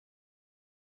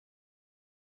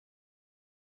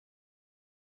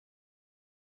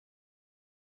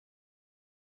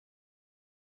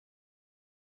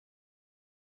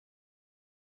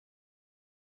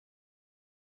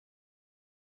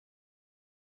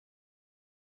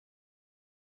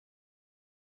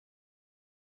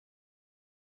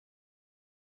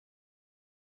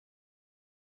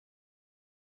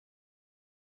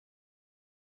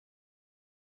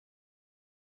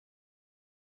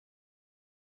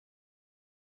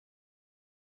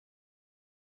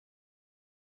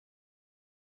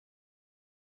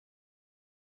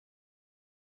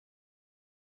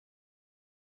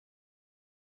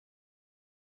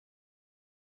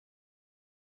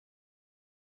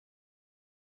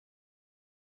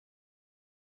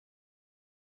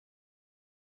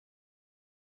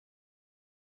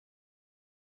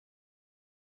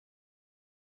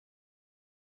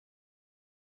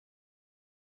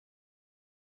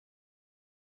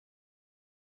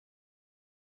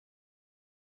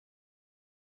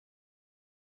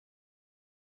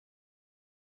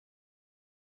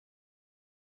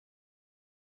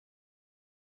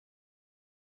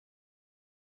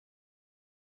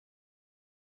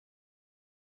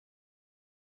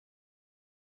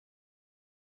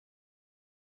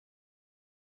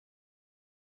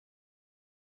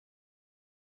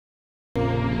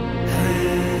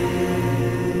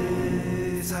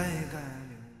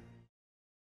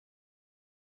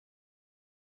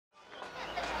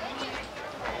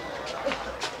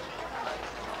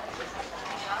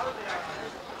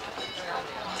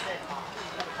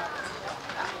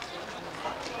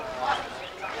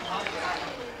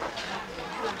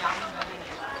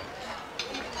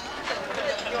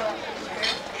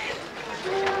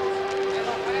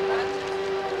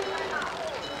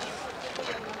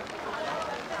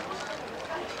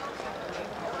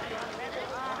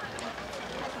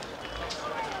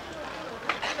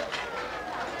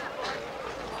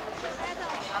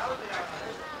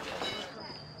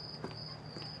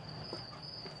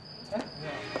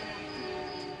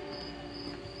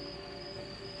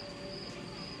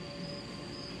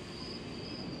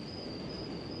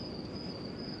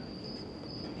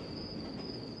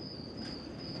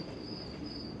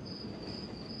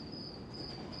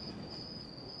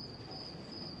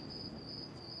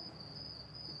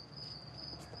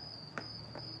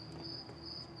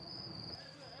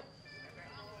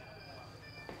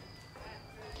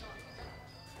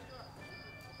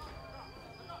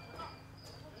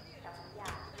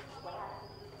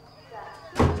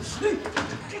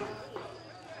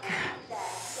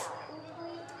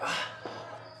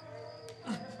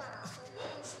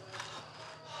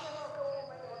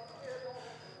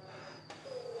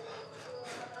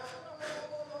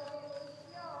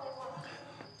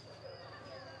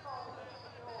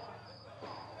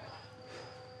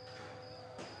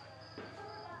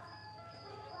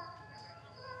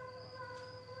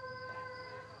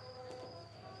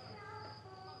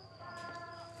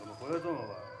回来这么晚，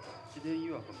今天医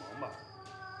院很忙吧？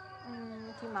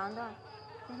挺忙的。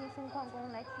今天送矿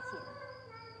工来体检。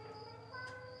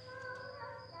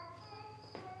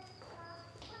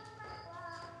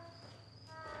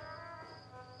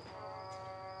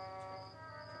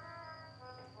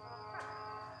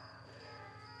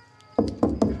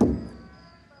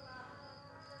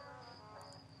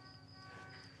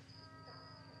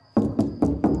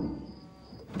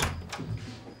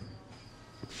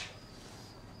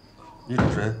你找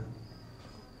谁？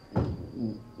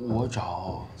我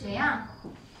找谁呀？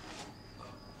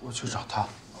我去找他。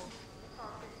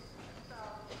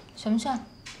什么事儿？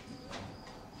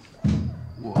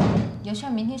有事儿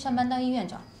明天上班到医院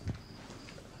找。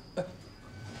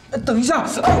等一下！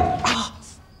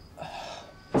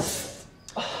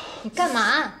你干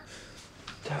嘛？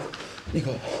那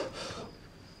个，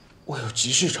我有急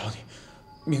事找你，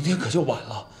明天可就晚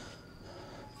了。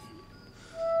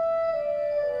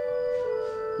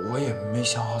我也没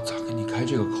想好咋跟你开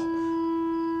这个口。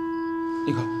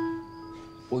那个，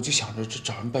我就想着这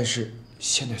找人办事，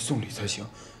先得送礼才行，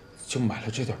就买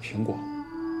了这点苹果。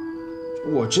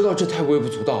我知道这太微不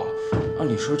足道了，按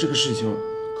理说这个事情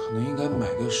可能应该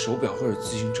买个手表或者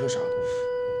自行车啥的，可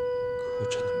我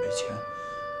真的没钱，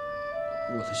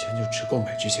我的钱就只够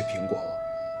买这些苹果了。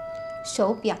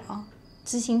手表、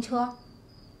自行车，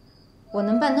我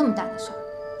能办那么大的事儿？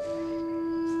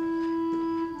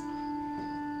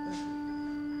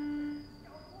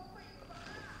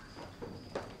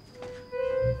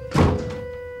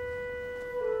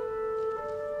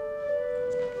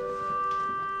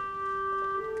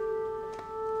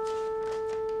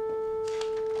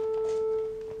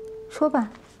说吧，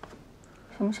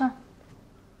什么事儿？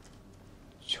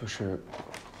就是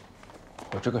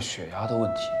我这个血压的问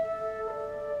题。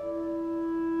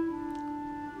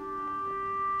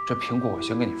这苹果我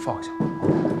先给你放下。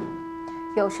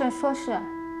有事说事。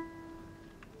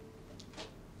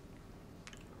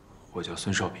我叫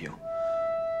孙少平，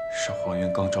是黄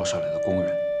源刚招上来的工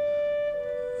人。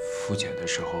复检的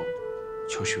时候，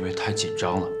就是因为太紧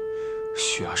张了，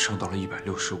血压升到了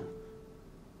165，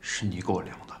是你给我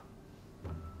量的。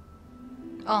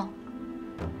哦。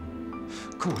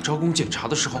可我招工检查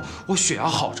的时候，我血压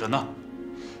好着呢。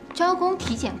招工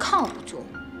体检靠不住，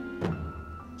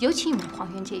尤其你们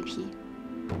黄源这一批，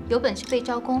有本事被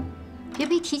招工，别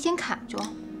被体检卡住。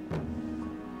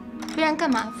不然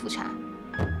干嘛复查？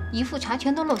一复查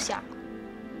全都露馅了，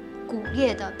骨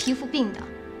裂的、皮肤病的，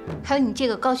还有你这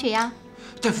个高血压。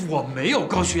大夫，我没有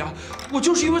高血压，我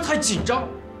就是因为太紧张。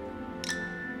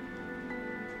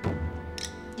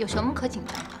有什么可紧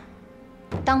张的？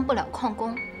当不了矿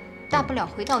工，大不了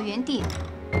回到原地。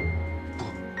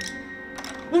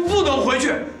我不能回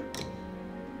去。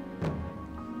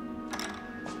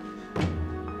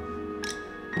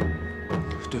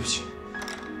对不起，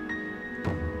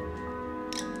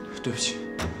对不起，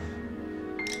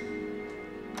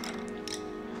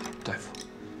大夫，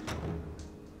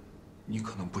你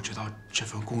可能不知道这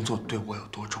份工作对我有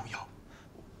多重要。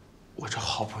我这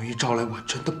好不容易招来，我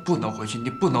真的不能回去，你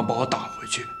不能把我打回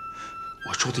去。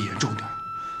我说的严重点，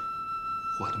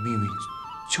我的命运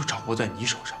就掌握在你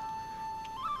手上，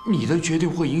你的决定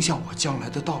会影响我将来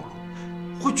的道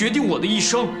路，会决定我的一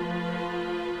生。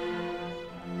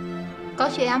高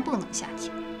血压不能下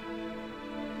体，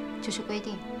这是规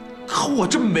定。可我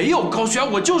这没有高血压，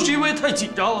我就是因为太紧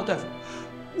张了，大夫。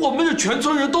我们这全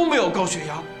村人都没有高血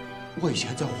压。我以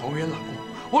前在黄源揽工，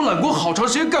我揽工好长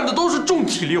时间，干的都是重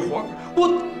体力活，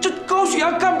我这高血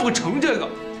压干不成这个。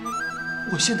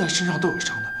我现在身上都有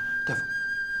伤的，大夫，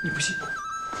你不信？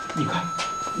你看，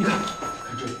你看，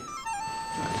看这里。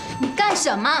你干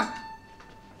什么？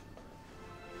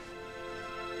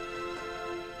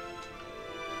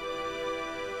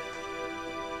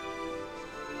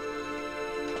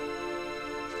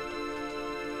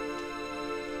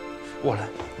我来，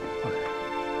我来。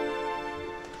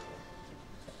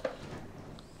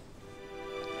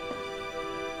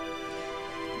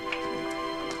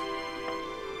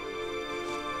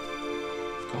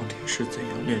钢铁是怎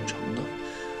样炼成的？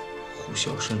呼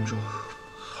啸山中，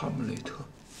哈姆雷特，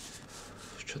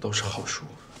这都是好书。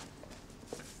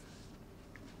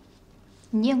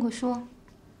你念过书？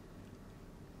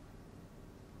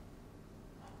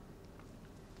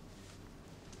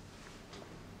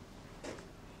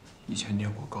以前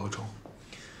念过高中，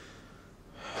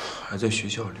还在学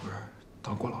校里边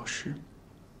当过老师。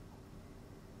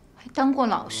还当过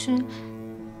老师？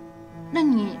那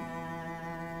你……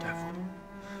大夫，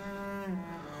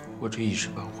我这一时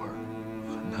半会儿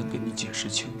很难给你解释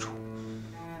清楚。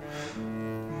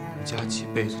我们家几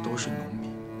辈子都是农民，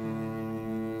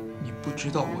你不知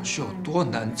道我是有多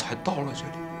难才到了这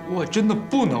里。我真的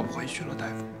不能回去了，大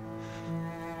夫。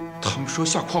他们说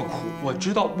下矿苦，我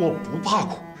知道我不怕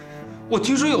苦。我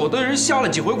听说有的人下了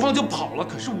几回矿就跑了，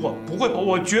可是我不会跑，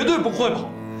我绝对不会跑。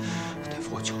大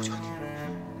夫，我求求你，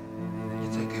你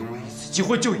再给我一次机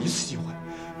会，就一次机会。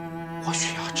我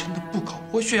血压真的不高，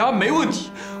我血压没问题，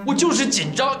我就是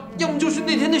紧张，要么就是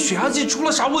那天那血压计出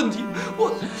了啥问题。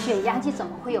我血压计怎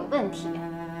么会有问题？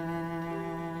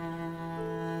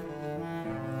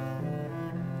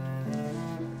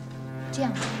这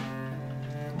样，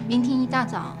明天一大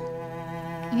早，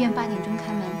医院8点钟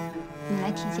开门，你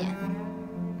来体检，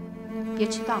别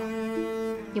迟到，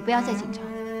也不要再紧张。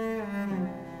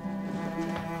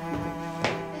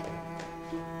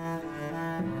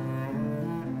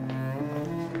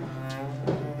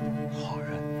好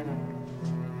人，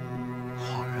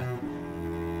好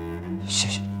人，谢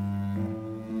谢。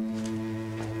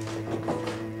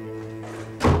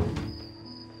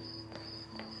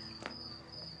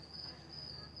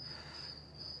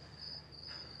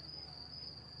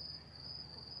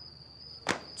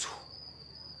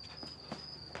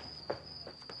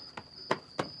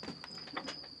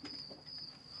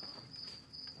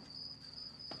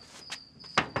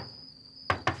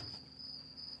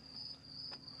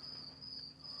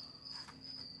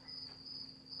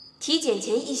体检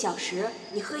前1小时，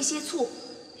你喝一些醋，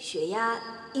血压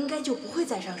应该就不会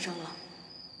再上升了。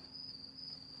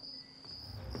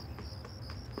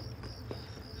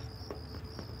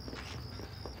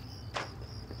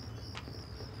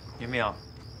明明，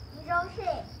你找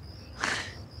谁？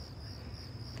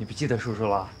你不记得叔叔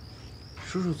了？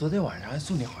叔叔昨天晚上还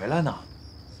送你回来呢。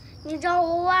你找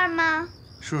我玩吗？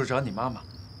叔叔找你妈妈，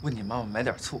问你妈妈买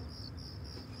点醋。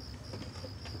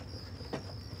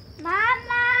妈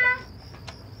妈，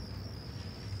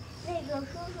那个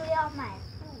叔叔要买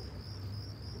醋。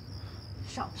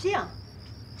少平，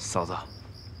嫂子，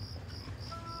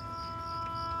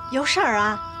有事儿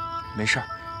啊？没事儿，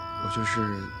我就是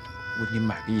问你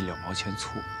买个1两毛钱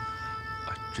醋。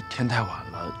这天太晚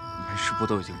了，门市部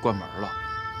都已经关门了。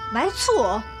买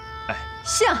醋？哎，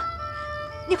行，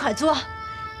你快坐，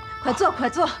快坐，快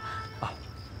坐。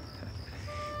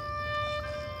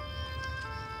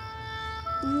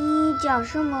你叫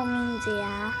什么名字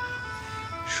呀？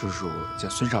叔叔叫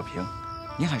孙少平，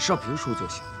您喊少平叔就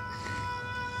行。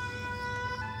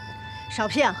少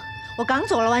平，我刚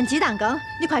做了碗鸡蛋羹，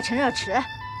你快趁热吃。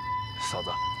嫂子，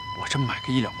我这买个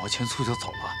1两毛钱醋就走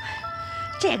了。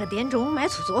这个点钟买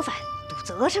醋做饭，肚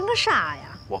子饿成个啥呀？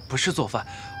我不是做饭，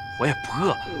我也不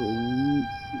饿。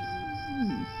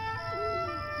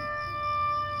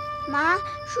妈，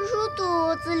叔叔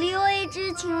肚子里有一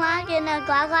只青蛙在那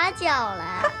呱呱叫嘞。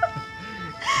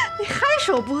你还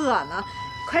说不饿呢？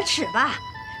快吃吧，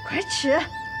快吃。哎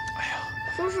呀，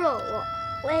叔叔，我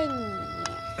喂你。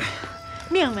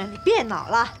明明，你别闹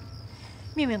了。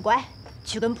明明乖，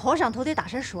去跟坡上头的大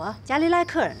婶说，家里来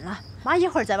客人了，妈一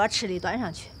会儿再把吃的端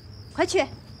上去。快去，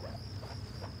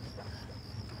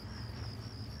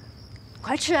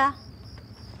快吃啊！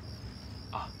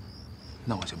啊，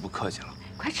那我就不客气了。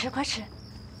快吃，快吃。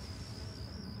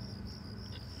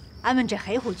俺们这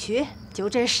黑户区就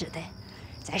这似的，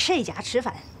在谁家吃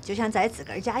饭就像在自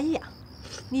个儿家一样，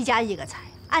你家一个菜，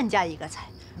俺家一个菜，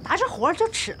搭着伙就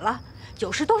吃了，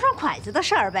就是动上筷子的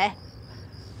事儿呗。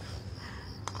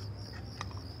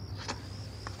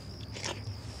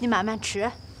你慢慢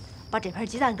吃，把这盘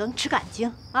鸡蛋羹吃干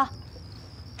净啊！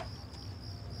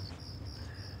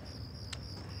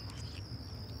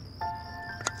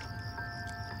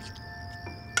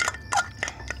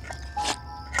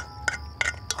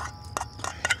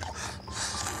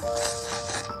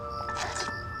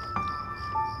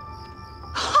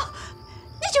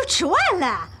吃完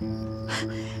了，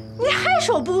你还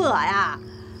说不饿呀？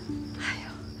哎呀，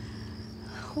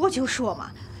我就说嘛，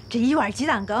这一碗鸡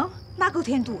蛋羹哪够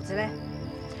填肚子嘞？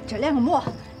这2个馍，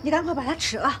你赶快把它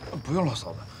吃了。不用了，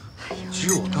嫂子。其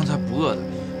实我刚才不饿的，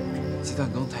鸡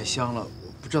蛋羹太香了，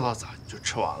我不知道咋就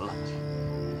吃完了。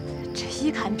这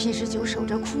一看平时就受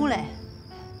着苦嘞，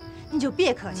你就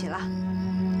别客气了。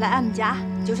来俺们家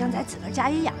就像在自个儿家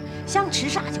一样，想吃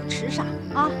啥就吃啥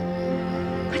啊！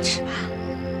快吃吧。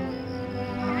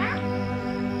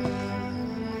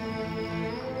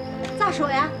咋说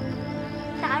呀？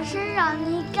大婶让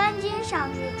你赶紧上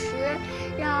去吃，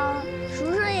让叔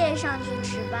叔叔也上去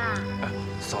吃吧。哎，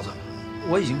嫂子，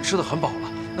我已经吃得很饱了，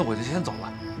那我就先走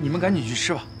了，你们赶紧去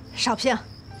吃吧。少平，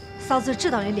嫂子知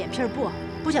道你脸皮薄，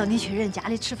不叫你去人家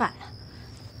里吃饭了。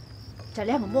这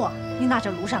2个馍你拿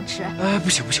着路上吃。哎，不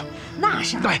行不行，拿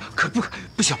上。哎呀，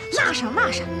不行，拿上。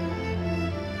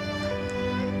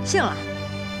行了，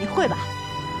你回吧。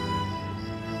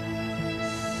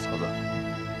嫂子，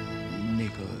那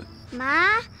个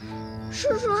妈，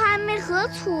叔叔还没喝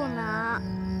醋呢。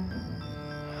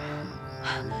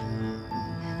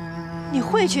你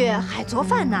回去还做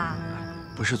饭呢？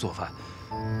不是做饭，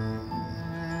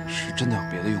是真的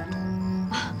有别的用途。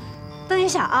等一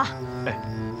下啊。哎。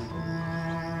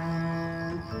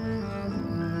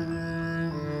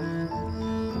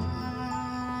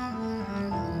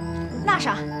拿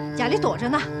上，家里多着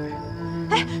呢。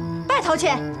哎，别掏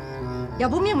钱，要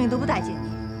不明明都不待见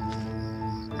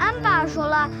你。俺爸说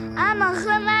了，俺们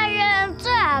河南人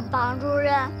最爱帮助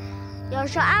人。要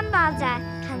是俺爸在，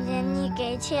看见你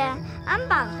给钱，俺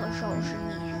爸可收拾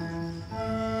你。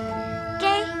给，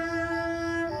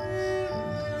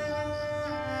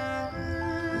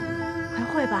快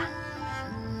回吧。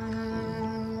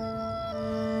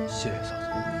谢谢嫂子。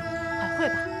快回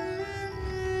吧。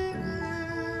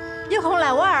有空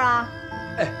来玩啊！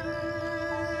哎，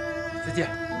再见。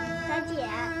再见。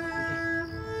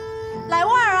来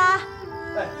玩啊！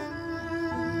哎。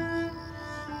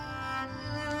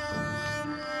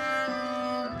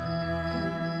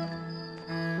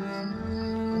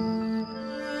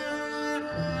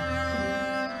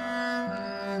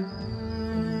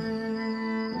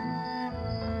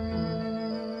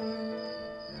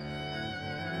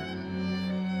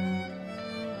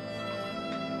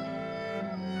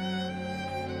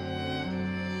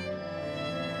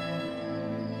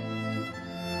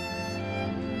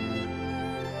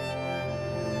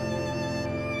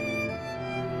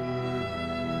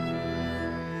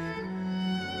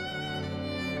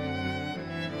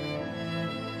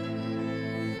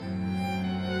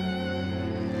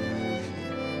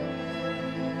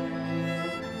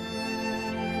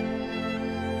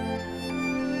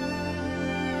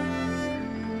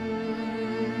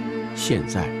现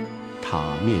在，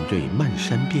他面对漫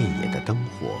山遍野的灯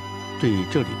火，对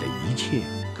这里的一切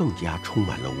更加充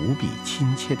满了无比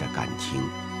亲切的感情。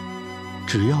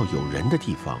只要有人的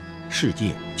地方，世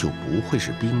界就不会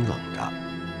是冰冷的。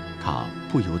他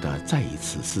不由得再一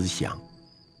次思想：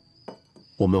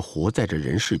我们活在这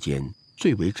人世间，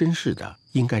最为珍视的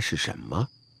应该是什么？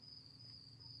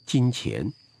金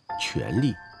钱、权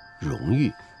力、荣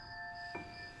誉。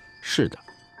是的，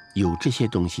有这些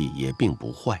东西也并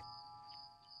不坏。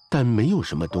但没有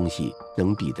什么东西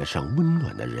能比得上温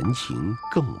暖的人情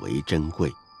更为珍贵。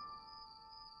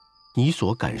你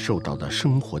所感受到的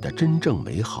生活的真正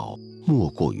美好，莫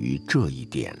过于这一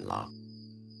点了。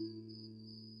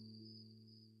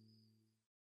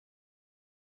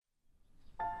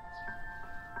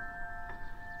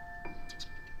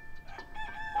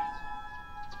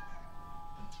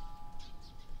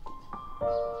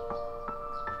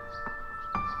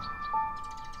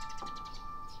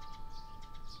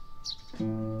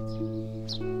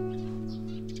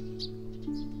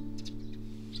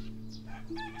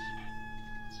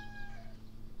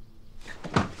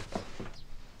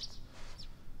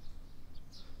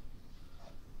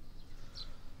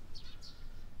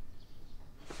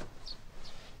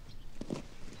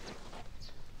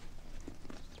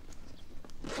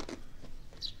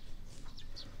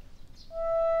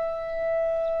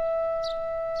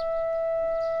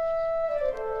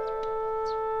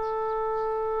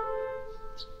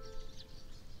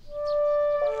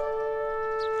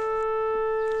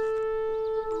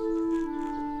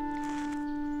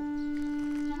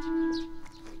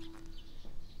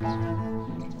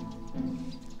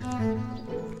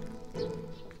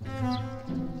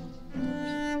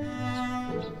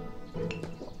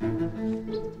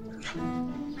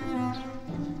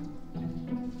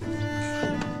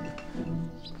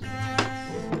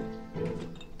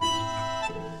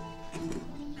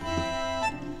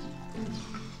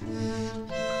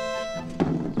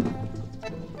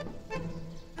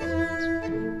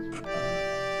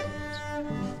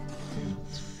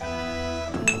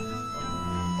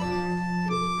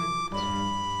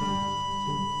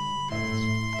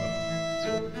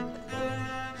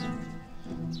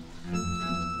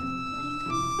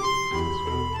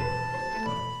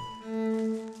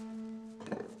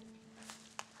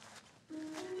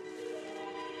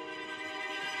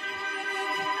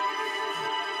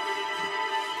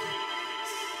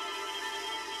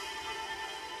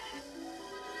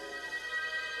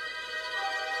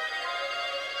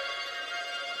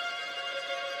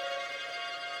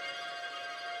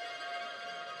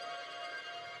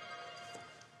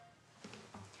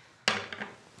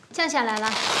降下来了，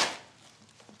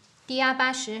低压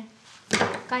80，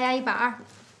高压120。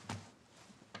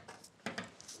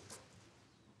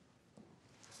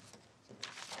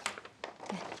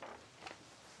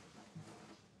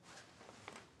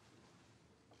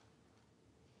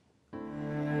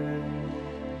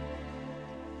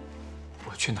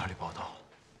我去哪里报道？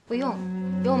不用，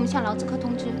由我们向劳资科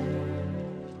通知。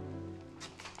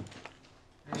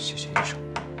谢谢医生。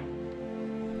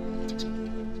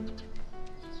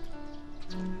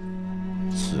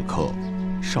此刻，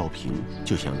少平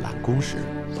就像揽弓时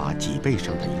把脊背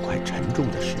上的一块沉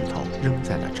重的石头扔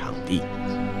在了场地，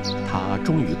他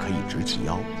终于可以直起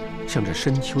腰，向着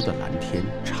深秋的蓝天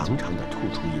长长的吐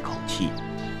出一口气。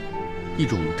一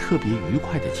种特别愉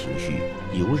快的情绪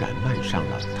油然漫上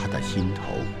了他的心头。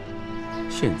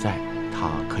现在他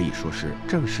可以说是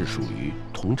正式属于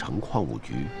桐城矿务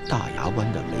局大牙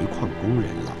湾的煤矿工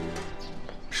人了。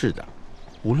是的，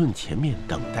无论前面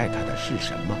等待他的是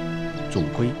什么，总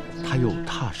归他又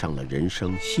踏上了人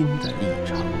生新的历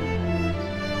程。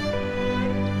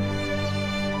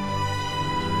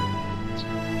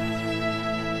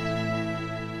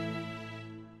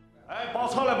哎，报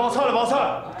错了，报错了，报错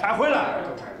了，开会了！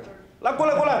来，过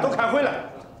来，过来，都开会了。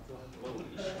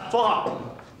坐好。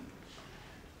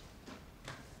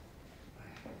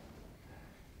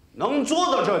能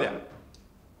做到这点，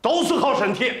都是好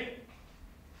身体。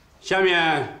下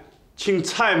面，请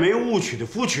采煤务区的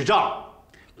副区长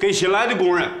给新来的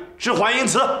工人致欢迎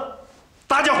词，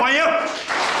大家欢迎。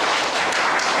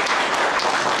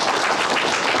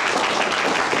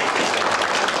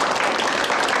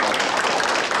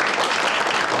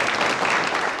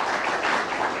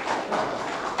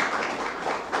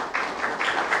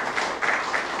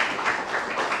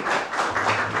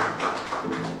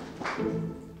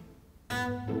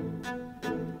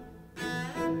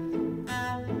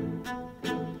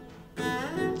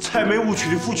采煤务区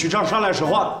的副区长上来说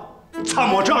话，参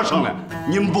谋长上来，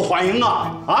你们不欢迎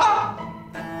啊？啊！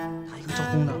他一个招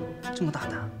工的这么大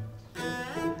胆，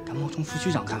敢冒充副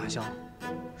区长开玩笑？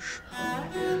是啊，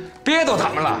别逗他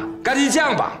们了，赶紧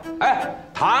讲吧。哎，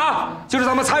他就是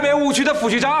咱们采煤务区的副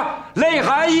区长雷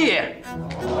汉义。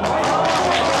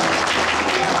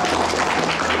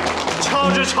瞧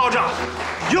着瞧着，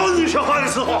有你说话的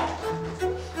时候。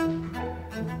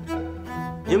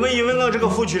你们以为我这个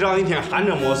副区长一天闲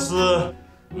着没事，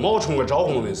冒充个招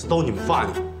工的是逗你们发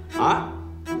呢？啊！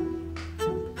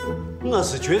我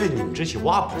是觉得你们这些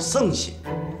娃不省心，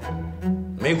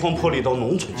煤矿破里到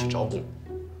农村去招工，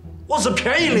我是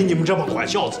便宜了你们这帮官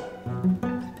小子。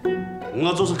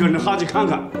我就是跟着下去看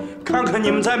看，看看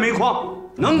你们在煤矿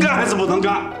能干还是不能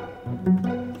干，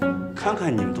看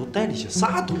看你们都带了些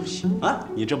啥东西啊！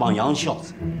你这帮洋小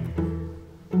子，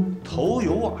头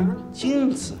油啊，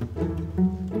镜子。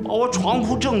把我床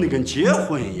铺整得跟结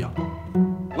婚一样，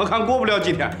我看过不了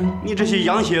几天，你这些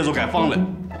洋鞋就该放了。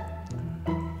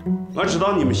我知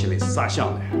道你们心里是咋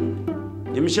想的，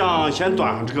你们想先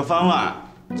端上这个饭碗，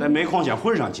在煤矿先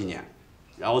混上几年，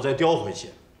然后再调回去，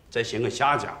再寻个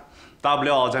下家，大不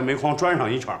了在煤矿转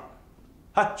上一圈，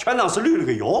还全当是旅了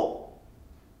个游。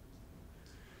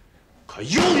可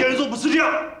有的人就不是这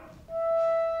样，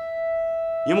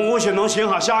你们有些能寻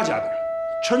下下家的，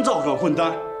趁早给我滚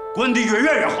蛋。滚得越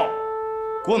远越好，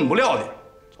滚不了的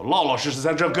就老老实实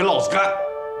在这跟老子干，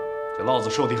在老子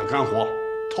手底下干活，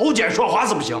偷奸说话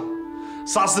是不行，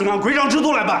啥事按规章制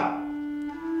度来办。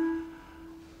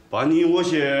把你我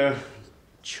些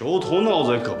球头脑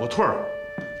子、胳膊腿儿，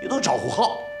你都招呼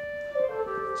好，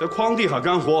在矿底下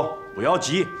干活不要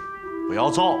急，不要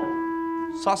躁，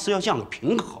啥事要讲个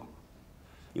平和。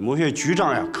你们些局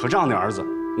长呀、科长的儿子，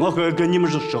我可跟你们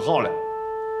是说好了。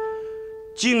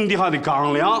井底下的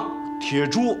钢梁、铁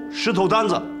柱、石头担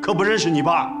子可不认识你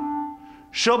爸，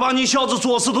说把你小子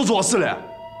作死都作死了。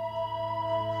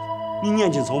你眼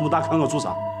睛这么大，看我做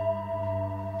啥？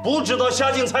不知道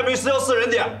下井采煤是要死人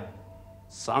的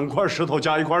，3块石头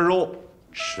加1块肉，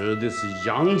吃的是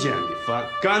阳间的饭，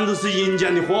干的是阴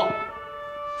间的活，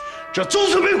这就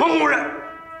是煤矿工人。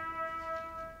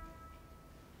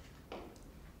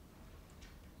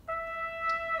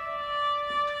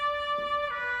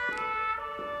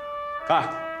看，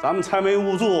咱们采煤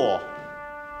务组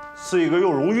是一个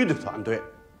有荣誉的团队。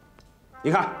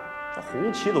你看，这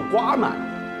红旗都挂满了。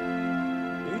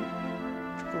哎，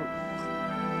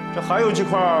这还有几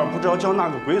块，不知道叫哪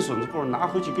个龟孙子给我拿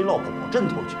回去给老婆包枕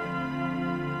头去。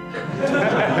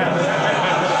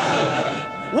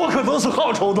我可都是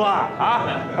好绸缎啊！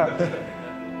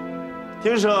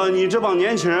听说你这帮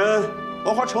年轻人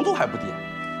文化程度还不低，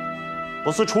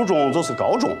不是初中就是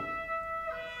高中。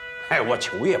哎，我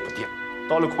球也不顶。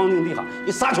到了矿井底下，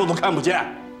你啥球都看不见。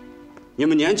你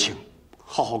们年轻，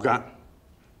好好干。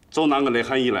就拿我雷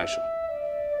汉义来说，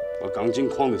我刚进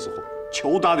矿的时候，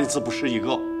球大的字不是一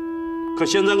个，可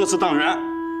现在我是党员，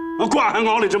我官还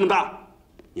熬了这么大。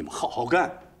你们好好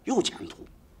干，有前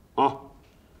途啊！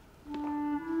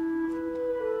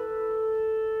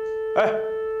哎，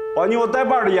把你我带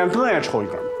班的烟跟俺抽一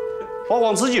根嘛，别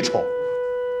光自己抽。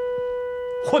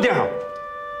火点上。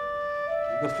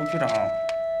那副局长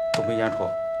都没烟抽。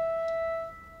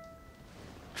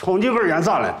抽你根烟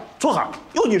咋了？坐下，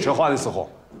有你说话的时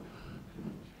候。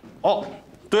哦，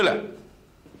对了，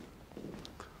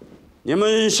你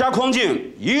们下矿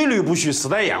井一律不许私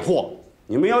带烟火。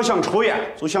你们要想抽烟，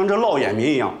就像这老烟民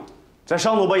一样，在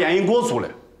上头把烟瘾过足了、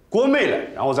过美了，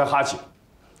然后再下去。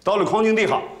到了矿井底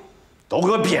下，都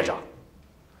给我憋着。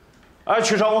哎，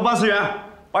去上我办事员，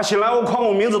把新来我矿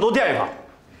工名字都点一下，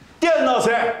点到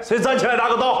谁，谁站起来打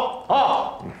个道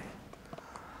啊！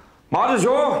马子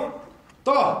雄，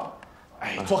到。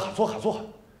哎，坐下，坐下，坐下。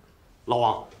老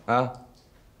王啊，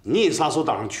你啥时候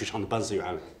当上区场的办事员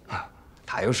了？啊，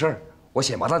他有事儿，我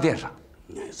先把他点上。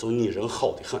哎，就你人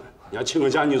好的很，你要请个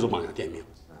假你就帮人家点名。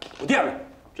我点了，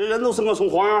这人都是我从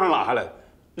黄原上拉下来的，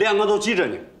连个都记着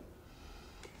呢。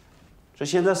这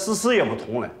现在世事也不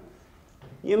同了，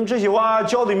你们这些娃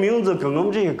叫的名字跟我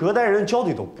们这些隔代人叫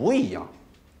的都不一样，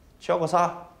叫个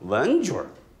啥文军、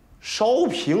少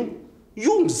平、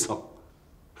永生，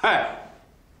嗨，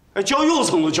叫永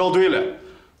生都叫对了。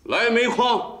来煤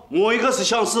矿没一个是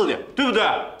想死的，对不对？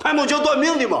还没叫短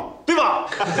命的嘛，对吧？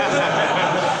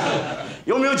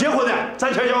有没有结婚的？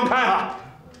站起来让我看一下。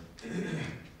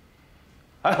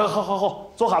哎，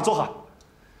好，坐下坐下。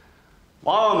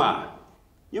娃娃们，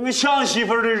你们抢媳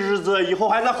妇的日子以后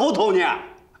还在后头呢。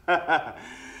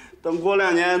等过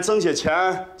2年挣些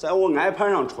钱，在我挨盘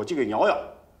上戳几个摇摇，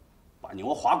把你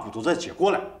我花骨头再接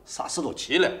过来，啥事都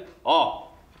齐了啊。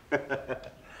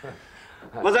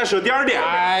我再说第二点。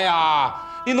哎呀，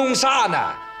你弄啥呢？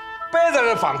别在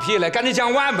这放屁了，赶紧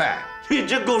讲完呗。你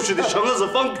这狗屎的说我是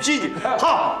放屁的。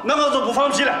好，那我就不放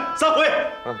屁了，散会。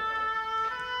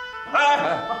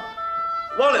哎，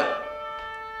忘了，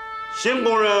新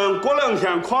工人过2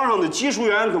天矿上的技术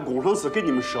员跟工程师给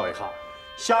你们说一下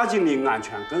下井的安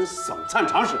全跟生产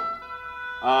常识。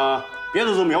啊，别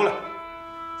的就没有了，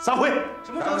散会。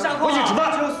什么时候下矿？回去吃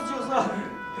饭。就是。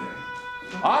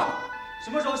啊？什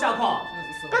么时候下矿？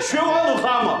那学完都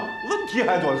看嘛，问题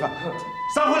还多，看。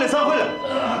散会了。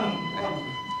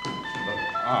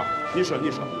啊，你说。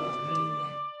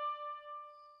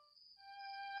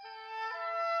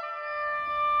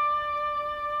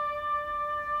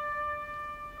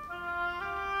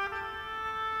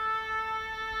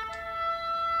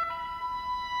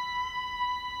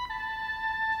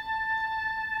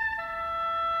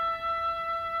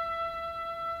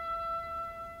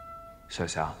小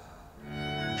霞，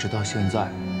直到现在，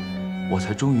我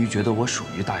才终于觉得我属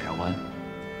于大亚湾，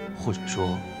或者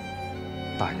说，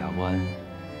大亚湾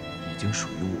已经属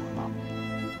于我了。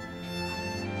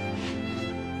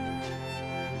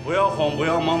不要慌，不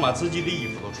要忙，把自己的衣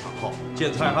服都穿好，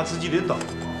检查一下自己的灯。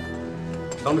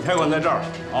灯的开关在这儿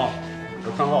啊，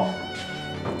都看好。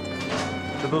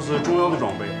这都是重要的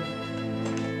装备。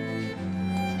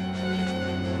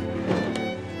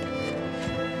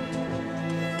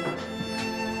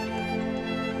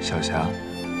小霞，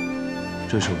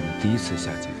这是我们第一次下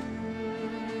井，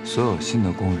所有新的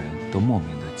工人都莫名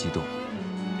的激动。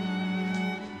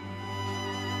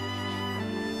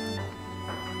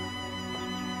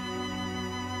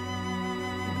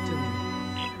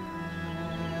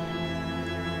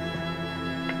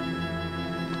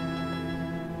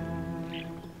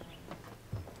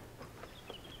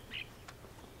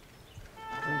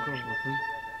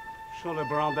上来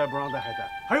不让带，还带，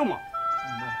还有吗？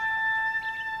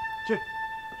去，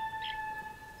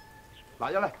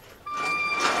拉下来。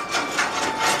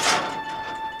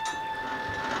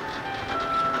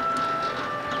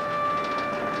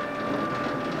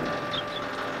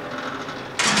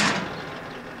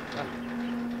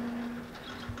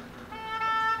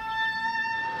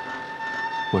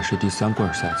我是第3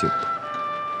罐下井的。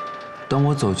当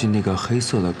我走进那个黑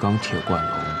色的钢铁灌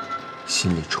笼，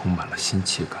心里充满了新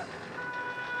奇感。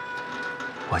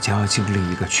我将要经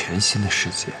历一个全新的世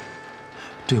界，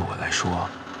对我来说，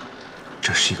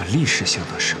这是一个历史性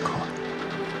的时刻。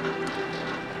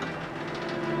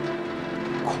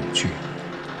恐惧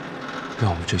让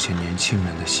我们这些年轻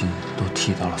人的心都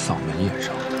提到了嗓门眼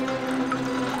上。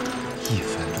1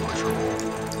分多钟，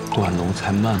灌笼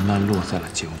才慢慢落在了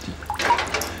井底。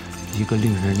一个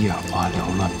令人眼花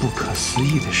缭乱、不可思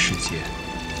议的世界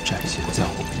展现在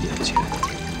我们眼前。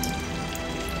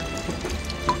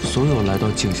所有来到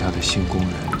井下的新工人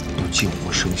都静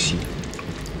无声息，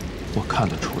我看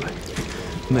得出来，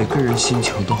每个人心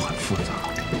情都很复杂。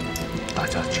大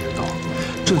家知道，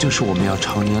这就是我们要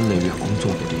长年累月工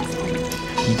作的地方。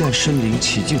一旦身临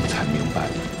其境，才明白，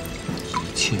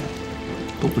一切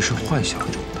都不是幻想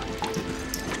中的，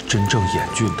真正严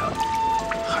峻的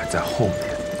还在后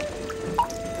面。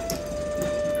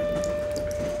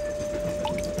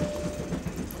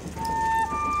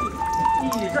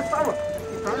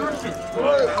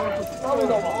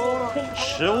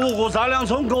 是五谷杂粮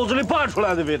从沟子里拔出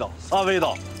来的味道，啥味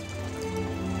道？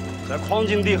在矿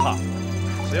井底下，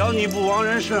只要你不往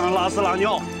人身上拉屎拉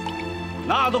尿，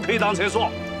那都可以当厕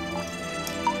所。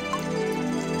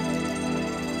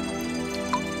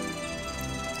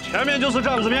前面就是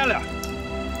掌子面了，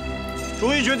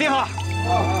注意脚底下。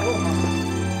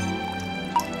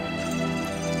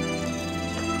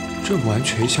这完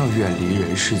全像远离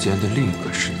人世间的另一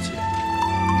个世界。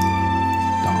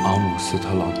 阿姆斯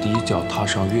特朗第一脚踏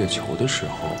上月球的时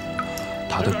候，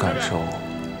他的感受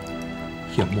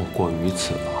也莫过于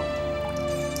此吧。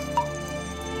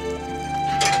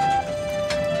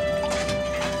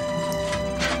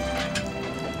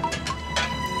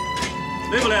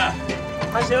累不累？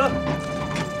还行。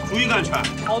注意安全。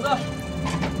好的。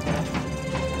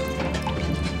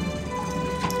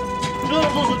这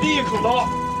就是第一坑道，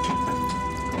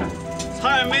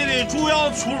采煤的主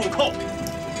要出入口。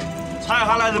 采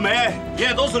下来的煤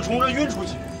也都是冲着运出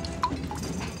去。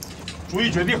注意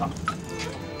脚底下，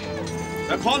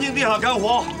在矿井底下干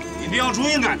活一定要注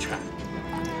意安全，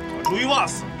要注意瓦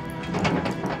斯，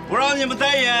不让你们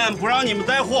带烟，不让你们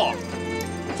带火，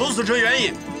就是这原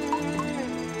因。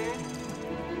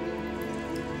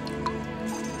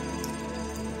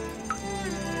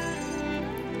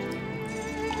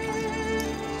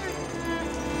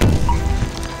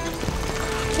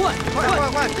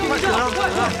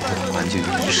环境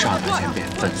一刹那间便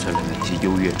粉碎了那些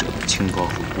优越者的清高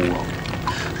和孤傲，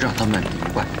让他们明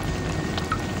白，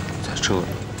在这里，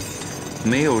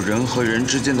没有人和人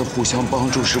之间的互相帮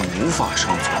助是无法生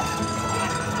存的。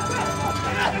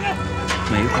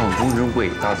煤矿工人伟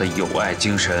大的友爱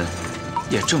精神，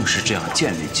也正是这样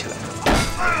建立起来的。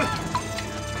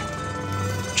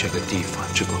这个地方，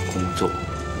这个工作，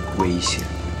危险、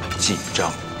紧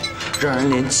张，让人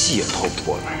连气也透不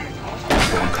过来。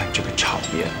 光看这个场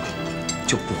面，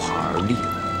就不寒而栗了。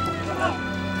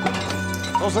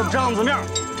都是掌子面。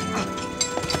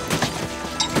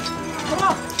怎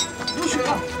么？有血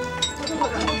了！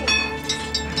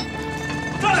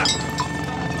站着！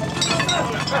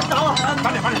打我！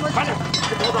快点，快点，快点！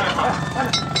多大呀？快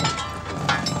点！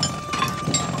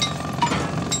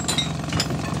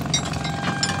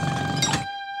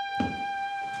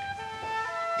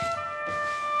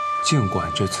尽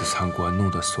管这次参观弄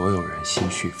得所有人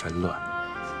心绪纷乱，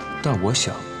但我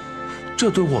想，这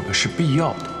对我们是必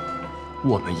要的。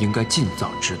我们应该尽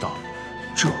早知道，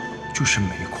这就是煤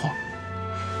矿。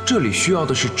这里需要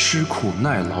的是吃苦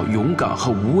耐劳、勇敢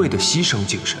和无畏的牺牲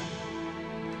精神。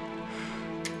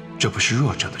这不是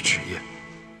弱者的职业，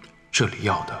这里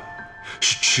要的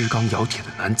是吃钢咬铁的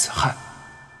男子汉。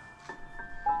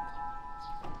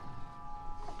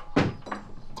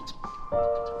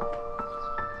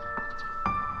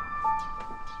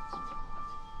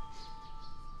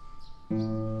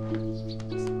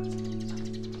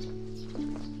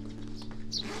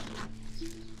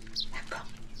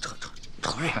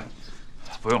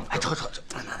 不用，撤，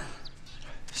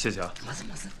谢谢啊。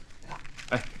没事。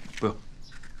哎，不用，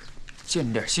借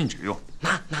你点信纸用。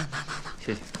拿，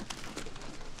谢谢。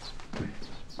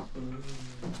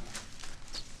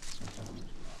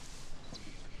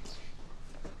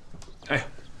哎，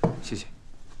谢谢。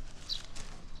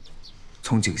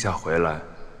从井下回来，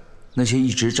那些一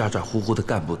直咋咋呼呼的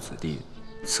干部子弟，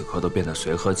此刻都变得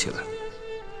随和起来。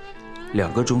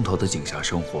2个钟头的井下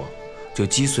生活。 就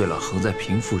击碎了横在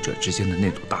贫富者之间的那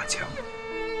堵大墙。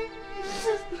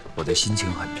我的心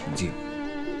情很平静，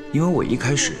因为我一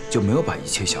开始就没有把一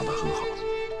切想得很好。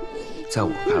在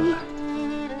我看来，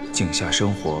井下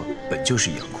生活本就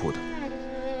是严酷的。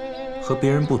和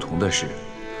别人不同的是，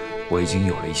我已经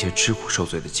有了一些吃苦受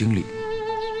罪的经历。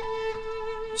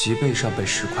脊背上被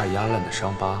石块压烂的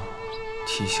伤疤，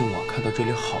提醒我看到这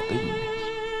里好的一面：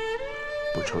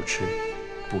不愁吃，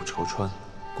不愁穿，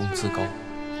工资高。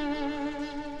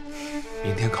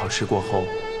 明天考试过后，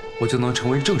我就能成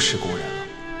为正式工人了。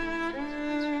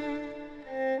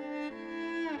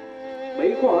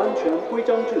煤矿安全规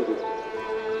章制度：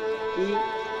一，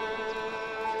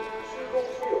施工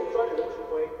需有专人指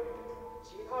挥，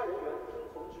其他人员听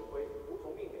从指挥，服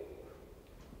从命令。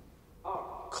2，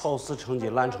考试成绩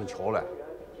烂成球了，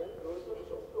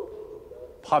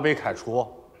怕被开除，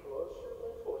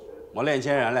没脸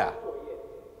见人了。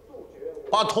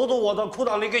把头都窝到裤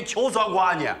裆里给揪算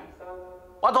过你，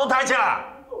把头抬起来。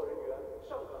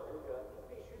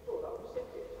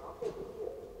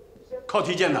考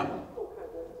体检的，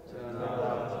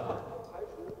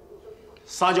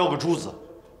啥叫个主子？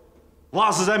瓦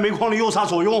斯在煤矿里有啥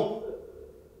作用？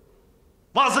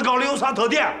瓦斯缸里有啥特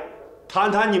点？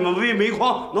谈谈你们为煤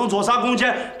矿能做啥贡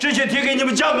献？这些题给你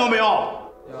们讲过没有？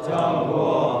讲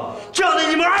过。讲的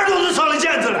你们耳朵都上了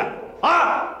茧子了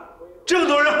啊！这么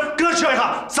多人，给我说一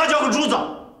下，啥叫个主子？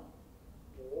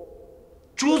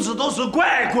主子都是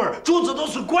拐棍，主子都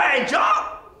是拐杖。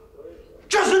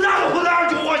这是哪个混蛋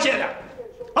给我写的？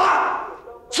啊！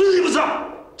是你不是？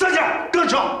再见，给我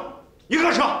说，你给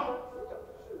我说，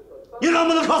你能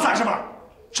不能考30分？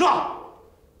说。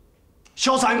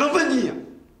小三，我问你。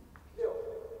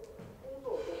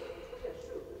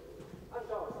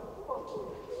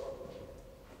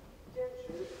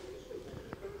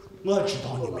我知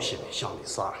道你们心里想的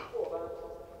啥。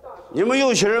你们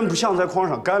有些人不想在矿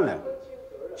上干了，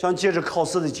想借着考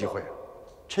试的机会，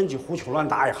趁机胡球乱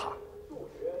打一下。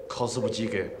考试不及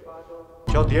格，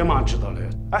叫爹妈知道了，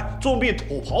哎，总比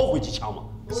偷跑回去强嘛，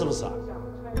是不是？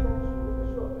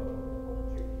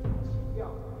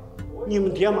你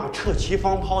们爹妈扯旗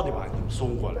放炮的把你们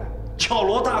送过来，敲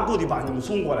锣打鼓的把你们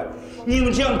送过来，你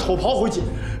们这样偷跑回去，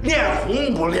脸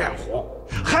红不脸红，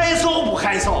害臊不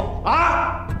害臊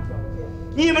啊？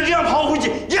你们这样跑回去，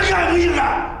应该不应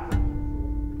该？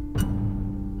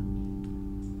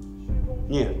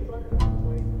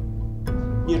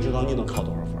你知道你能考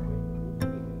多少分？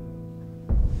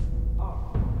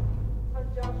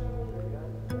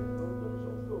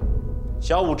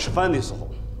下午吃饭的时候，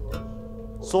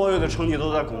所有的成绩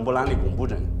都在公布栏里公布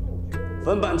着呢，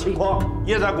分班情况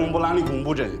也在公布栏里公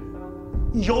布着呢。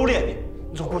你要脸的，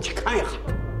你就过去看一下；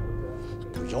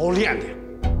不要脸的，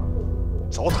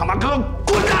走他妈给我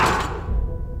滚蛋！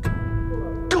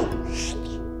狗日的！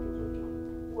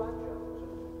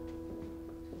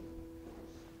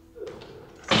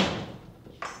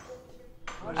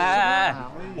哎，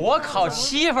我考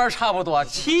7分差不多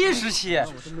，77，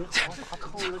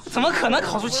怎么可能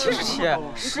考出77？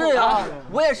是呀，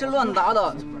我也是乱答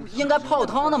的，应该泡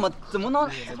汤的嘛，怎么能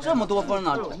这么多分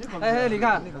呢？哎，你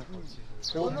看，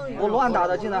我乱打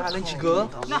的竟然还能及格，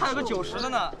那还有个90的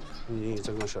呢。你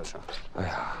这个说说。哎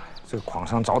呀，这个矿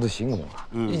上招的新工啊，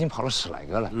已经跑了10来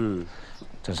个了。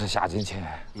真是下进去，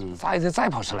咋也得再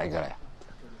跑10来个了呀。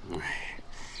哎，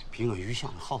比我预想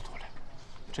的好多了。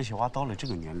这些娃到了这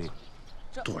个年龄，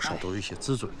多少都有些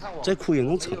自尊，再苦也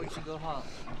能撑一下，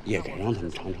也该让他们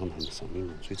尝尝他们生命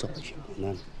中最早的些苦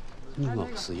难。你我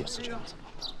不是也是这样子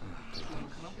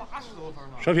吗？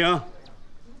少平，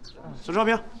孙少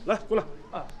平，来过来。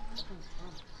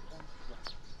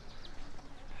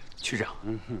区长，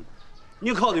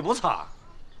你考的不差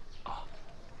啊，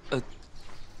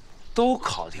都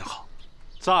考得挺好。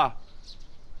咋？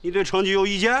你对成绩有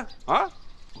意见啊？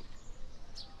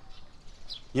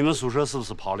你们宿舍是不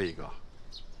是跑了一个？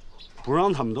不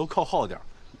让他们都考好点，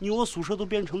你我宿舍都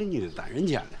变成了你的单人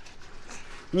间了。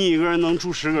你一个人能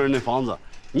住10个人的房子，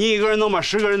你一个人能把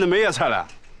10个人的煤也拆了。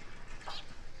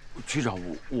局长，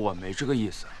我没这个意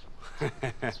思。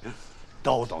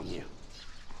叨叨你，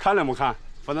看了没看？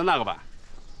分在哪个班？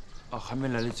啊，还没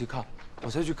来得及看，我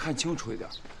再去看清楚一点。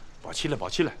抱起来，抱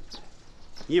起来！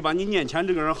你把你眼前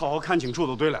这个人好好看清楚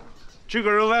就对了。这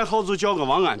个人外号就叫个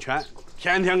王安全。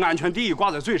天天安全第一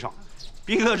挂在嘴上，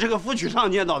比我这个副局长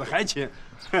念叨的还勤，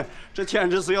这简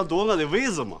直是要夺我的位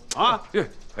子嘛！啊！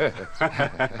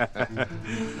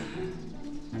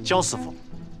叫师傅，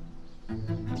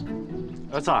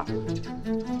咋？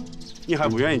你还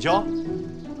不愿意叫？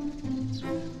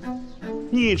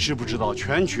你知不知道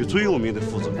全区最有名的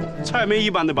负责工采煤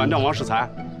一班的班长王世才？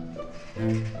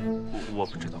我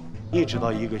不知道。你知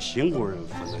道一个新工人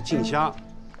分了井下？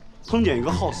碰见一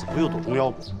个好师傅有多重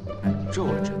要不？这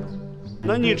我知道。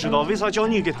那你知道为啥叫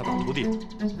你给他当徒弟？因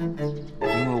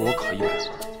为我考100分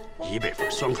，100分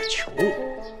算个球。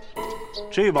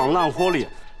这帮懒货里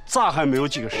咋还没有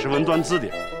几个识文断字的？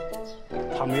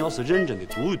他们要是认真的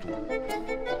读一读，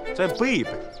再背一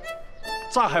背，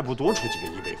咋还不多出几个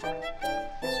100分？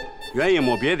原因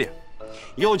没别的，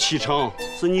有70%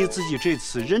是你自己这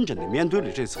次认真的面对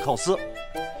了这次考试，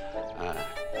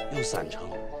有3%。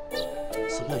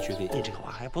我觉得你这个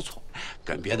娃还不错，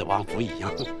跟别的娃不一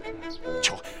样。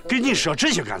瞧，跟你说这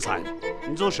些干啥呢？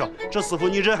你就说这师傅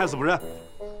你认还是不认？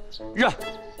认。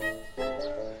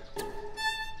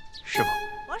师傅，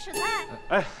我是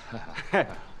菜。哎，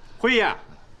慧妍，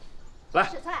来。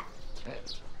是菜。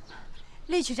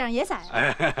李局长也在。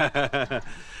哎，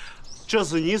这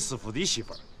是你师傅的媳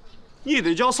妇儿，你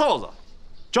得叫嫂子，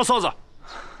叫嫂子。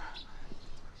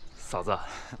嫂子，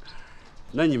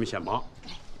那你们先忙，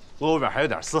我外边还有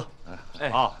点事。哎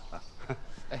啊，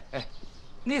哎，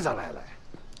你咋来了？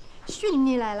寻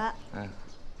你来了。嗯。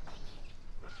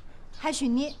还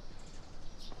寻你。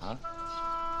啊？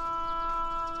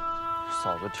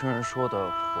嫂子听人说的，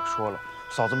我说了；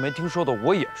嫂子没听说的，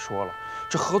我也说了。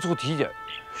这喝醋体检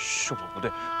是我不对，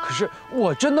可是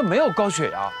我真的没有高血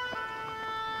压。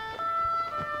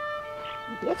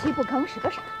你别气不吭是个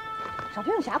啥？少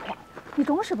不用瞎夸。你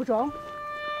中是不中？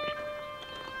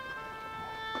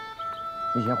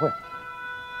你先会。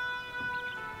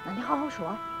那你好好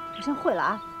说，我先会了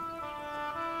啊。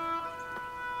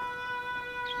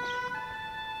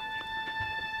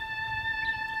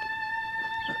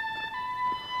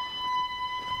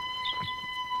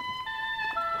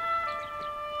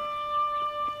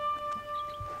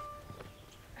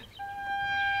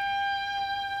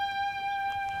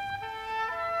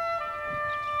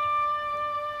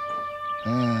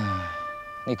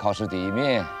你考试第1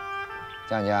名，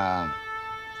讲讲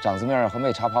长子面和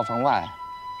美茶泡放完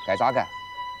该咋干？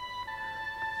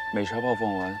美茶泡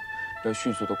放完，要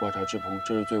迅速的刮茶直蓬，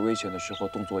这是最危险的时候，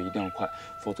动作一定要快，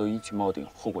否则引起铆顶，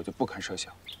后果就不堪设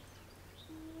想。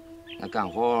那干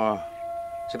活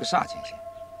是个啥情形？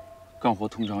干活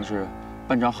通常是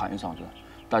班长喊一嗓子，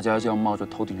大家就要冒着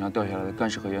头顶上掉下来的干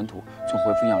石和岩土，从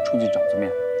回风向冲进长子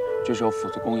面。这时候斧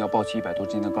子工要抱起100多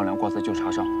斤的钢梁挂在旧茶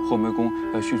上，后门工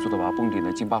要迅速的把崩顶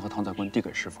的金巴和糖彩棍递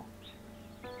给师傅。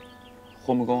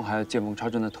后门工还要见缝插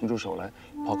针的腾出手来，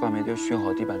刨钢煤堆，寻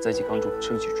好地板，栽起钢柱，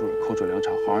撑起柱子，扣住梁叉，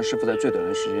好让师傅在最短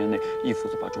的时间内一斧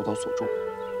子把竹头锁住。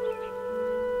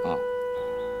啊，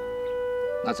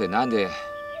那最难的、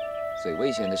最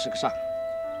危险的是个啥？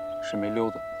是煤溜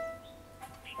子。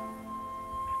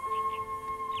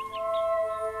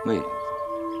煤溜子。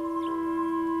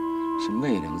是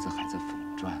煤溜子还在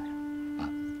风转啊！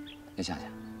你想想，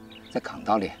在坑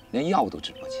道里连药都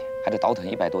治不起，还得倒腾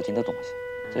100多斤的东西。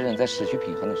这人在失去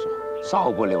平衡的时候，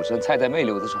稍不留神踩在煤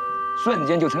溜子上，瞬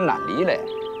间就成烂泥了。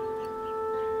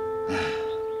唉，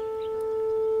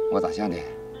我咋想的，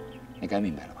你该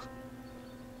明白了吧？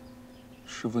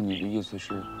师傅，你的意思是，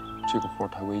这个活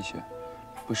太危险，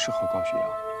不适合高血压。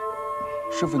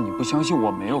师傅，你不相信我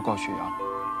没有高血压？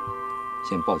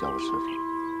先报叫我师傅。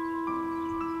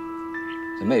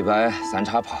这每摆3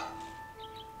茶泡，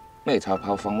每茶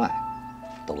泡放完，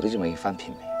都得这么一番拼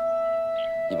命。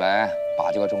一般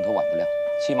8、9个钟头完不了，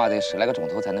起码得10来个钟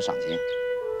头才能上劲。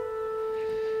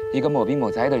一个没病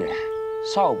没灾的人，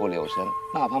稍不留神，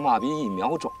哪怕麻痹1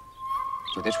秒钟，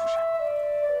就得出事。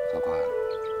何况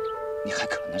你还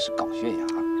可能是高血压。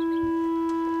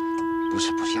不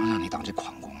是不想让你当这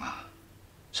矿工啊，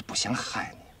是不想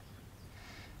害你。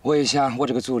我也想我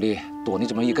这个组里多你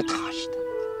这么一个踏实的。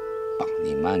帮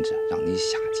你瞒着，让你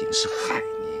下井是害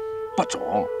你，不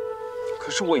中。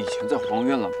可是我以前在黄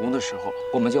源揽工的时候，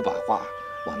我们就把话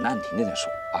往难听的点说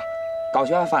啊。高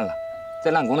血压犯了，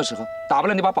在揽工的时候，大不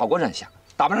了你把包裹扔下，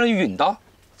大不了你晕倒，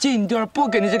井底不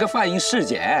给你这个反应时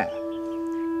间。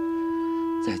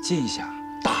在井下，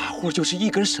大伙就是一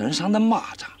根身上的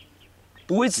蚂蚱，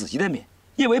不为自己的命，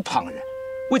也为旁人，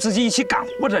为自己一起干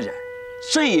活的人，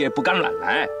谁也不敢乱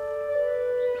来。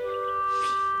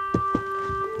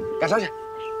干啥去？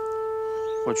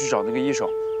我去找那个医生，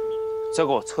再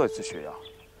给我测一次血压。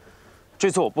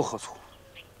这次我不喝醋。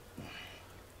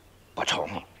不成，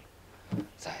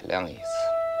再量一次，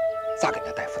咋跟人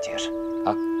家大夫解释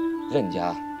啊？人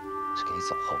家是给你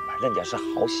走后门，人家是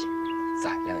好心。再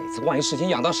量一次，万一事情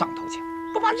养到上头去，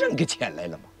不把人给牵来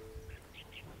了吗？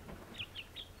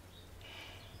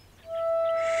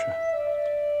是，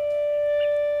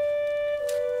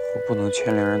我不能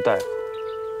牵连人大夫。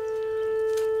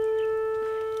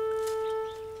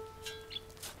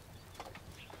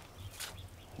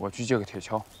我去借个铁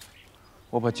锹，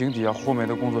我把井底下和煤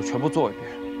的工作全部做一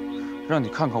遍，让你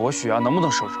看看我血压能不能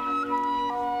收上来。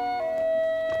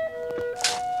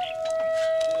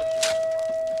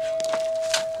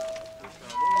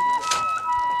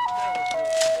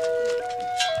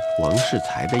王世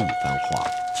才的一番话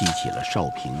激起了少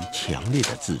平强烈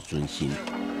的自尊心，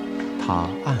他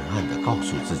暗暗地告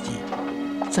诉自己，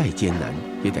再艰难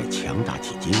也得强打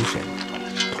起精神，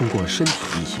通过身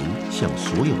体力行向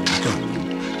所有人证明。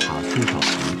他孙少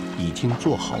平已经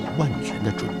做好万全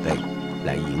的准备，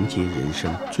来迎接人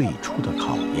生最初的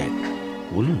考验，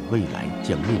无论未来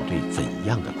将面对怎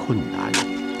样的困难。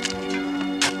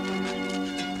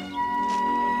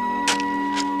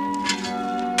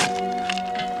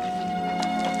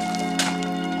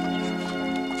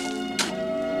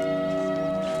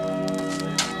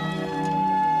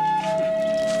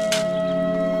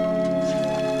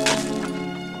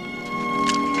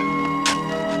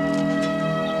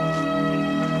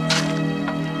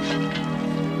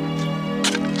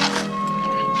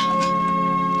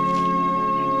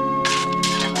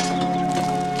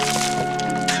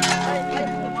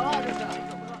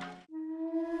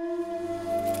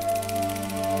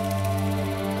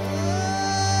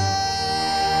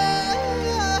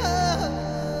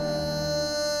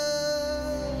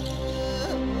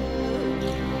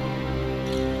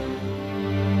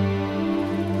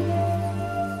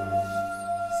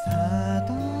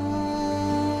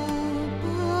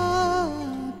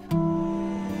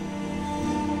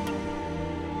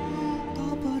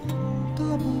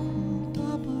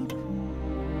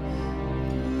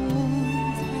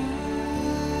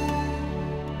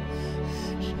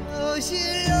心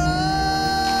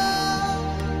啊，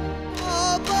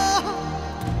大巴，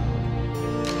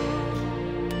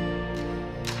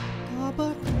大巴，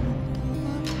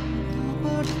大巴，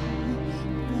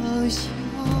让小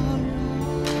人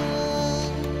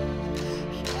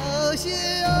伤心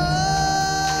啊。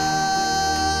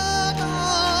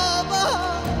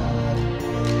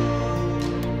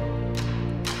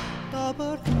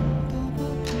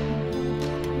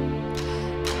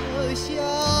 下